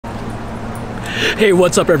Hey,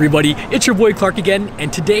 what's up everybody? It's your boy Clark again,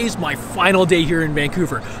 and today's my final day here in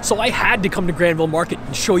Vancouver. So I had to come to Granville Market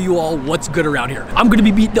and show you all what's good around here. I'm gonna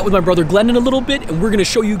be meeting up with my brother Glen in a little bit, and we're gonna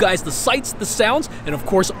show you guys the sights, the sounds, and of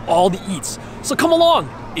course, all the eats. So come along,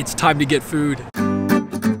 it's time to get food.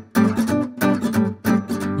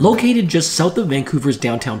 Located just south of Vancouver's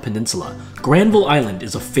downtown peninsula, Granville Island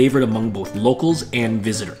is a favorite among both locals and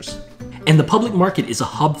visitors. And the public market is a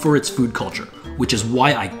hub for its food culture, which is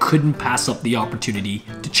why I couldn't pass up the opportunity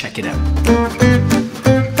to check it out.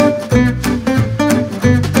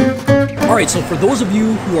 Alright, so for those of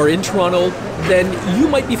you who are in Toronto, then you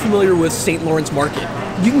might be familiar with St. Lawrence Market.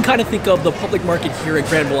 You can kind of think of the public market here at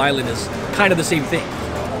Granville Island as kind of the same thing.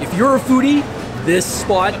 If you're a foodie, this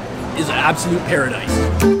spot is an absolute paradise.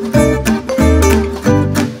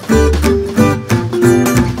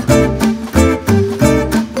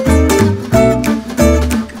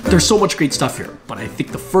 There's so much great stuff here, but I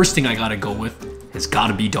think the first thing I gotta go with has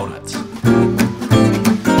gotta be donuts.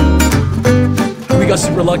 We got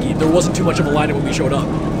super lucky. There wasn't too much of a lineup when we showed up.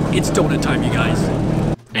 It's donut time, you guys.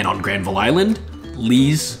 And on Granville Island,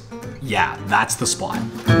 Lee's, yeah, that's the spot.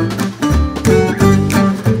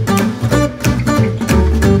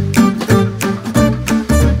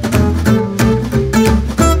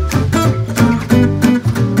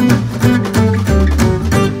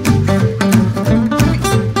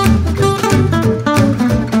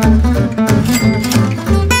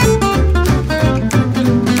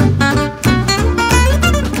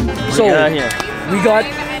 So, we got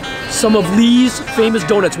some of Lee's famous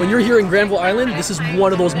donuts. When you're here in Granville Island, this is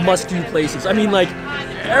one of those must-do places. I mean, like,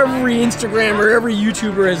 every Instagrammer, every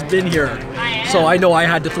YouTuber has been here. So I know I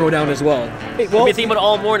had to throw down as well. Hey, well, I've been thinking about it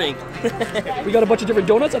all morning. We got a bunch of different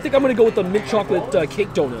donuts. I think I'm gonna go with the mint chocolate cake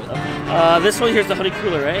donut. This one here's the honey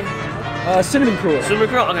cruller, right? Cinnamon cruller. Cinnamon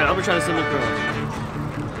cruller? Okay, I'm gonna try the cinnamon cruller.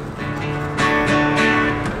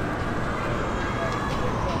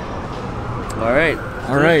 All right.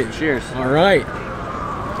 All right. Cheers. All right.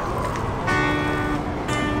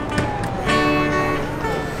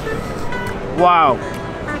 Wow.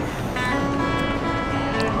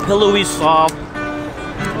 Pillowy, soft.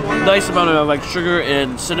 Nice amount of like sugar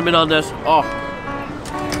and cinnamon on this. Oh.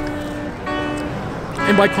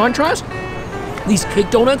 And by contrast, these cake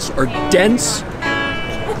donuts are dense,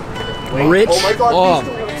 rich,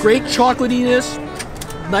 great chocolatiness,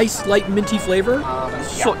 nice light minty flavor.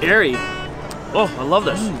 So airy. Oh, I love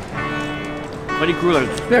this. Honey crullers.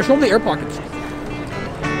 Yeah, show them the air pockets.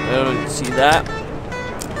 I don't see that.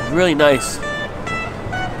 Really nice.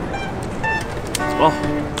 Oh.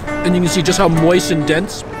 And you can see just how moist and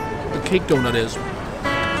dense the cake donut is. All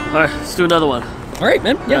right, let's do another one. All right,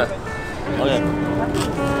 man. Yeah. Okay.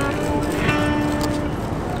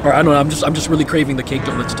 All right, I don't know. I'm just really craving the cake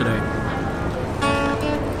donuts today.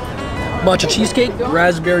 Matcha cheesecake,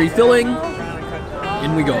 raspberry filling.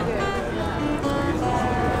 In we go.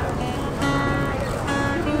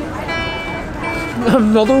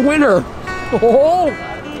 Another winner. Oh.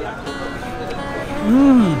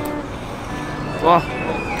 Oh.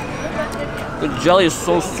 The jelly is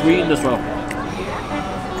so sweet in this one.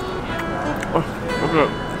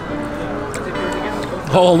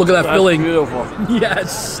 Oh, look at that filling. Beautiful.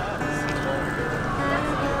 Yes.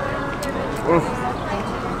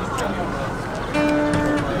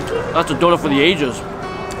 That's a donut for the ages.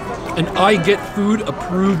 An I Get Food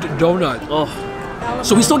approved donut. Oh.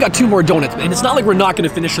 So we still got 2 more donuts, and it's not like we're not going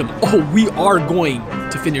to finish them. Oh, we are going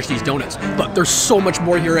to finish these donuts. But there's so much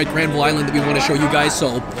more here at Granville Island that we want to show you guys,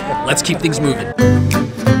 so let's keep things moving.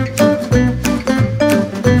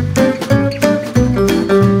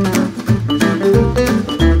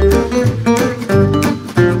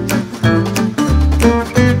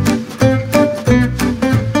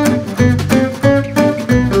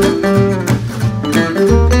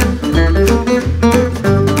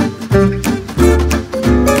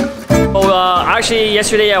 Actually,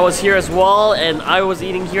 yesterday I was here as well, and I was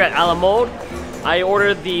eating here at Alamode. I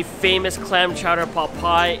ordered the famous clam chowder pot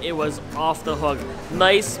pie. It was off the hook.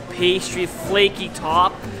 Nice pastry, flaky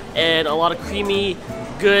top, and a lot of creamy,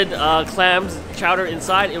 good clams chowder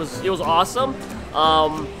inside. It was awesome.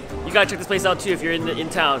 You gotta check this place out too if you're in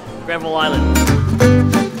town, Granville Island.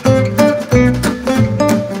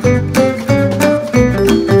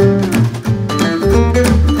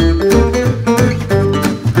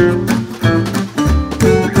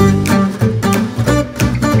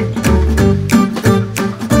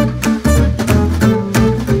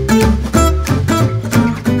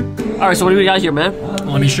 Alright, so what do we got here, man?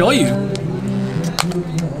 Let me show you.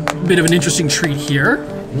 Bit of an interesting treat here.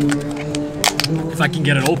 If I can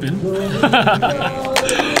get it open.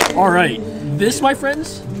 Alright, this, my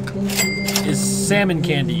friends, is salmon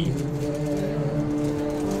candy.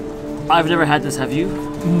 I've never had this, have you?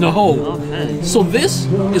 No. Okay. So this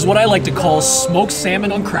is what I like to call smoked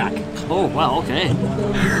salmon on crack. Oh, wow, okay.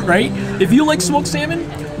 Right? If you like smoked salmon,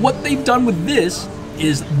 what they've done with this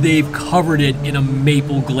is they've covered it in a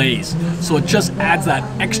maple glaze. So it just adds that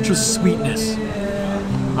extra sweetness.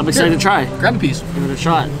 I'm excited to try. Grab a piece. Give it a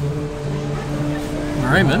shot.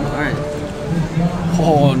 All right, man. All right.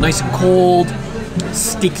 Oh, nice and cold,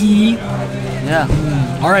 sticky. Yeah.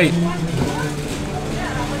 All right.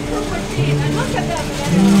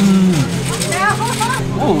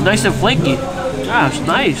 Oh, nice and flaky. Gosh,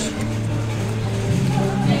 nice.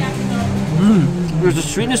 There's a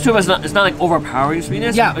sweetness to it, but it's not like overpowering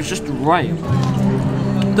sweetness. Yeah. It's just right.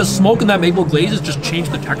 The smoke and that maple glaze has just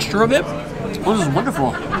changed the texture of it. Oh, this is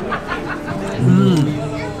wonderful.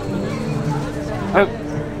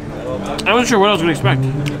 I wasn't sure what I was going to expect.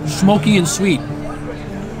 Smoky and sweet.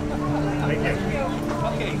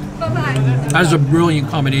 That is a brilliant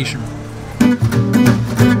combination.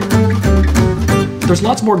 There's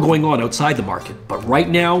lots more going on outside the market, but right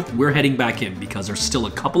now we're heading back in because there's still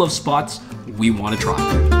a couple of spots we want to try.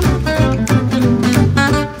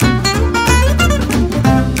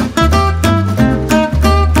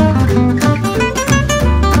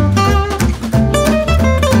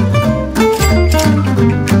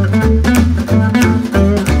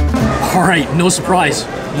 All right, no surprise,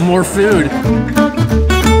 more food.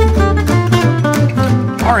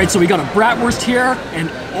 All right, so we got a bratwurst here and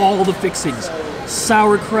all the fixings.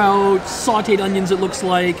 Sauerkraut, sauteed onions it looks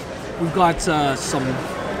like. We've got some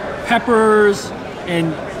peppers,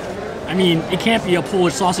 and I mean, it can't be a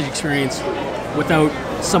Polish sausage experience without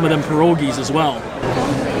some of them pierogies as well.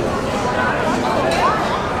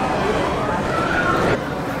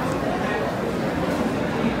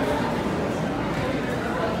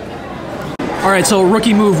 All right, so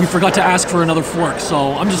rookie move, we forgot to ask for another fork,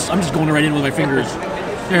 so I'm just going right in with my fingers.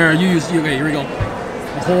 Here, okay, here we go.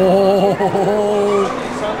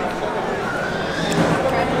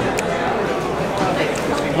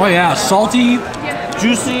 Oh yeah, salty,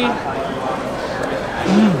 juicy,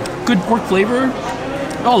 good pork flavor.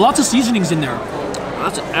 Oh, lots of seasonings in there.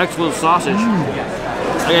 That's an excellent sausage.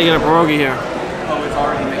 I gotta get a pierogi here.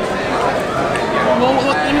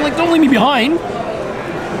 Well, I mean, like, don't leave me behind.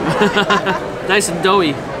 Nice and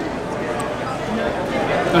doughy.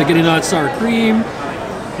 Gotta get in that sour cream.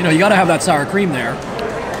 You know, you gotta have that sour cream there.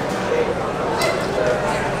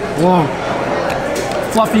 Whoa.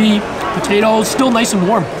 Fluffy potatoes, still nice and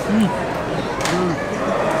warm.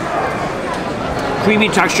 Creamy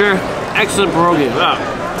texture, excellent pierogi. Yeah,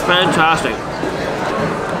 fantastic.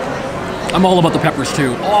 I'm all about the peppers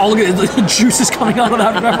too. Oh, look at the juices coming out of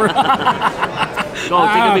that pepper. Go,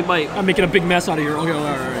 take a big bite. I'm making a big mess out of here. Okay, all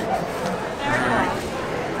right.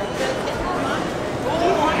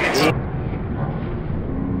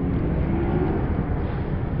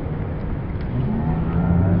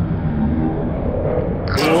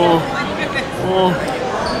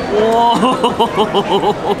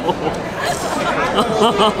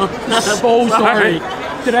 So sorry.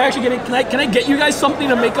 Did I actually get it? Can I get you guys something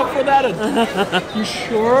to make up for that? You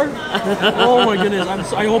sure? Oh my goodness!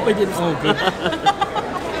 I hope I didn't. Oh, good.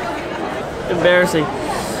 Embarrassing.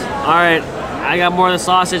 All right, I got more of the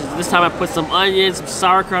sausage. This time I put some onions, some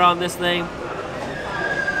sauerkraut on this thing.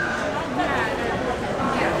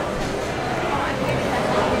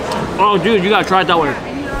 Oh, dude, you gotta try it that way.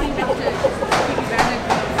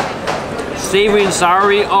 Savory and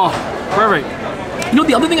soury. Oh, perfect. You know,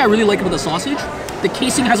 the other thing I really like about the sausage, the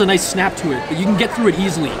casing has a nice snap to it, but you can get through it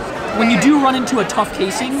easily. When you do run into a tough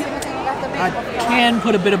casing, it can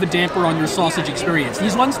put a bit of a damper on your sausage experience.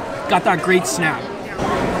 These ones got that great snap.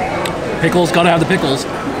 Pickles, gotta have the pickles.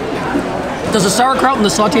 Does the sauerkraut and the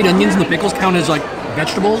sauteed onions and the pickles count as like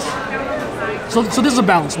vegetables? So this is a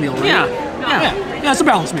balanced meal, right? Yeah, it's a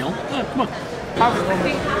balanced meal. Yeah, come on.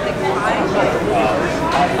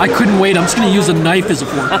 I couldn't wait. I'm just gonna use a knife as a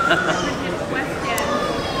fork.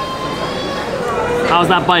 How's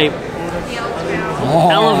that bite? Oh.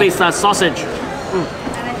 Elevates that sausage.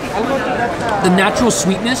 The natural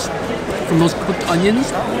sweetness from those cooked onions,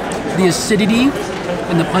 the acidity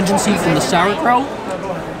and the pungency from the sauerkraut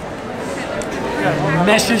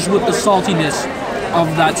meshes with the saltiness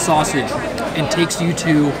of that sausage and takes you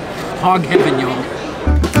to hog heaven, y'all.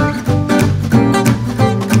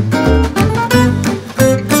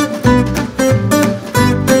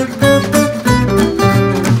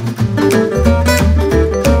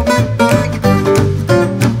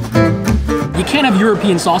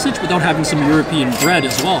 European sausage without having some European bread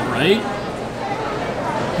as well, right?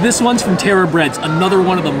 This one's from Terra Breads, another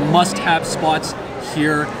one of the must-have spots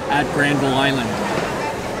here at Granville Island.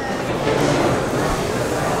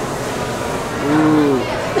 Ooh.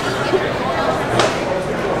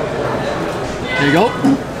 There you go.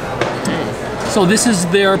 So this is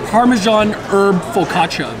their Parmesan herb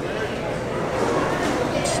Focaccia.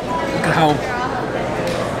 Look at how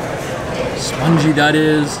spongy that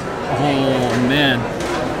is. Oh man.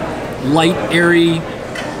 Light, airy.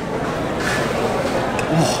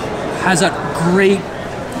 Oh, has that great,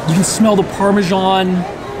 you can smell the Parmesan.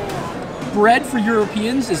 Bread for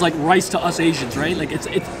Europeans is like rice to us Asians, right? Like it's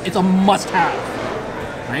a must-have,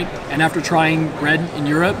 right? And after trying bread in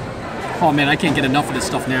Europe, oh man, I can't get enough of this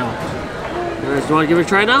stuff now. Do you want to give it a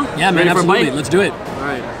try now? Yeah, man, absolutely. Let's do it. All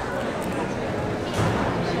right.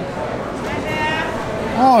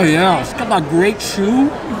 Oh yeah, it's got that great chew.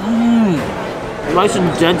 Nice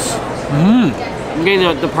and dense. I'm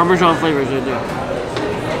getting the Parmesan flavors in there.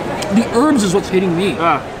 The herbs is what's hitting me.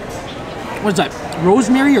 Yeah. What is that?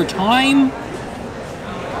 Rosemary or thyme?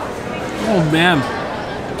 Oh man.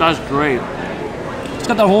 That's great. It's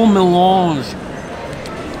got that whole melange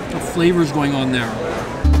of flavors going on there.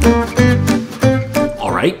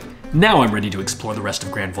 All right, now I'm ready to explore the rest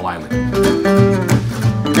of Granville Island.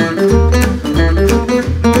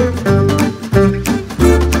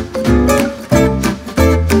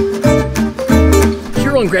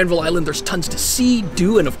 Here on Granville Island, there's tons to see,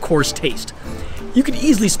 do, and of course taste. You could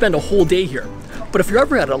easily spend a whole day here, but if you're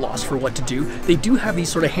ever at a loss for what to do, they do have these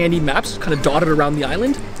sort of handy maps kind of dotted around the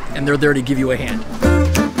island, and they're there to give you a hand.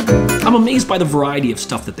 I'm amazed by the variety of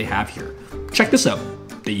stuff that they have here. Check this out.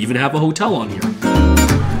 They even have a hotel on here.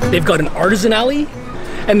 They've got an artisan alley,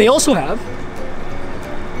 and they also have,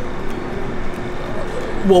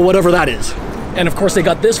 well, whatever that is. And of course they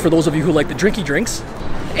got this for those of you who like the drinky drinks.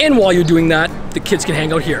 And while you're doing that, the kids can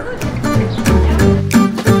hang out here.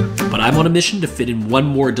 But I'm on a mission to fit in one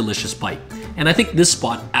more delicious bite, and I think this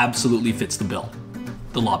spot absolutely fits the bill.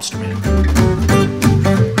 The Lobster Man.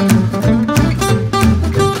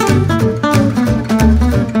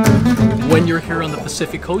 When you're here on the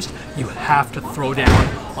Pacific Coast, you have to throw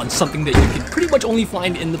down on something that you can pretty much only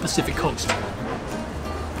find in the Pacific Coast.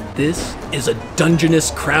 This is a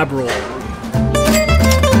Dungeness crab roll.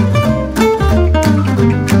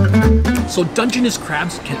 So Dungeness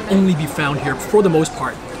crabs can only be found here, for the most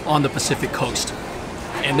part, on the Pacific Coast.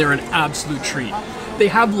 And they're an absolute treat. They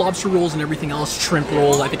have lobster rolls and everything else, shrimp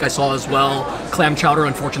roll I think I saw as well. Clam chowder,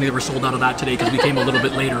 unfortunately they were sold out of that today because we came a little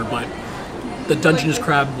bit later, but the Dungeness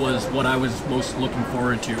crab was what I was most looking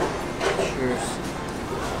forward to. Cheers.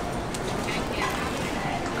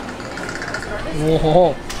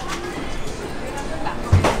 Whoa.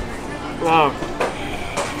 Wow.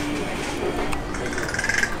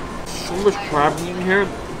 So much crab in here.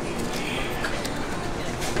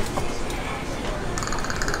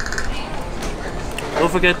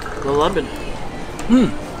 Don't forget the lemon.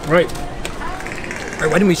 Right. Alright,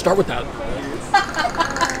 why didn't we start with that?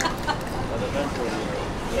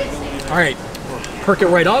 Alright, perk it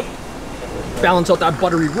right up. Balance out that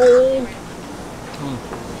buttery roll.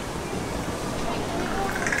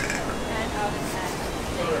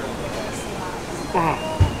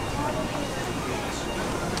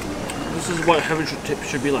 This is what heaven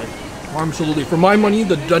should be like. Absolutely. For my money,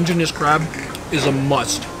 the Dungeness crab is a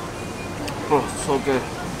must. Oh, so good.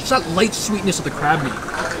 Just that light sweetness of the crab meat.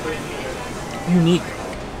 Unique.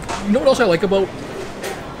 You know what else I like about,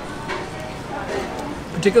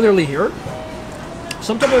 particularly here?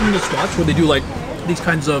 Sometimes I'm in the spots where they do like these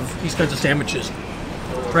kinds of sandwiches.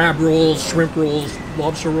 Crab rolls, shrimp rolls,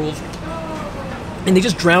 lobster rolls. And they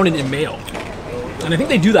just drown it in mayo. And I think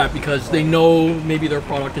they do that because they know maybe their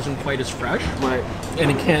product isn't quite as fresh. Right.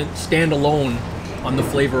 And it can't stand alone on the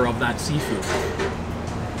flavor of that seafood.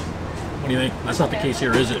 What do you think? That's not the case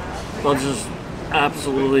here, is it? Well, this is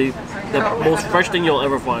absolutely the most fresh thing you'll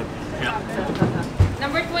ever find. Yeah.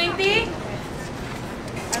 Number 20.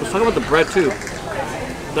 Let's talk about the bread too.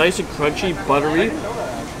 Nice and crunchy, buttery.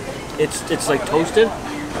 It's like toasted.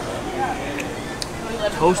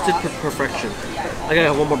 Toasted to perfection. I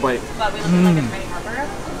gotta have one more bite.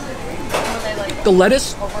 The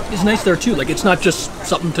lettuce is nice there too. Like it's not just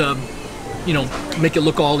something to, you know, make it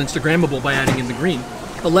look all Instagrammable by adding in the green.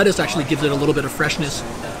 The lettuce actually gives it a little bit of freshness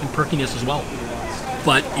and perkiness as well.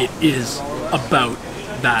 But it is about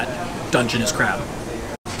that Dungeness crab.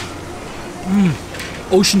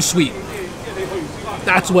 Ocean sweet.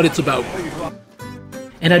 That's what it's about.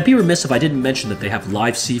 And I'd be remiss if I didn't mention that they have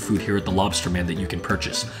live seafood here at the Lobster Man that you can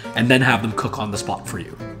purchase, and then have them cook on the spot for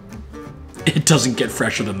you. It doesn't get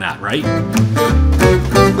fresher than that, right?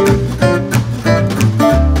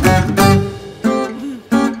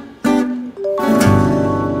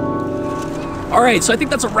 right, so I think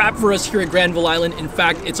that's a wrap for us here at Granville Island. In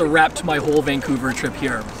fact, it's a wrap to my whole Vancouver trip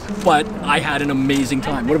here. But I had an amazing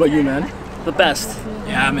time. What about you, man? The best.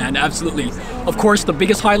 Yeah, man, absolutely. Of course, the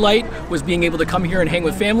biggest highlight was being able to come here and hang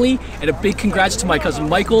with family, and a big congrats to my cousin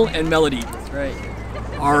Michael and Melody. That's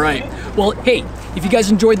right. All right. Well, hey, if you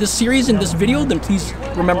guys enjoyed this series and this video, then please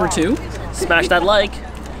remember to Smash that like.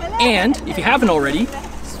 And if you haven't already,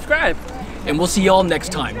 Subscribe. and we'll see y'all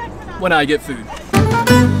next time when I get food.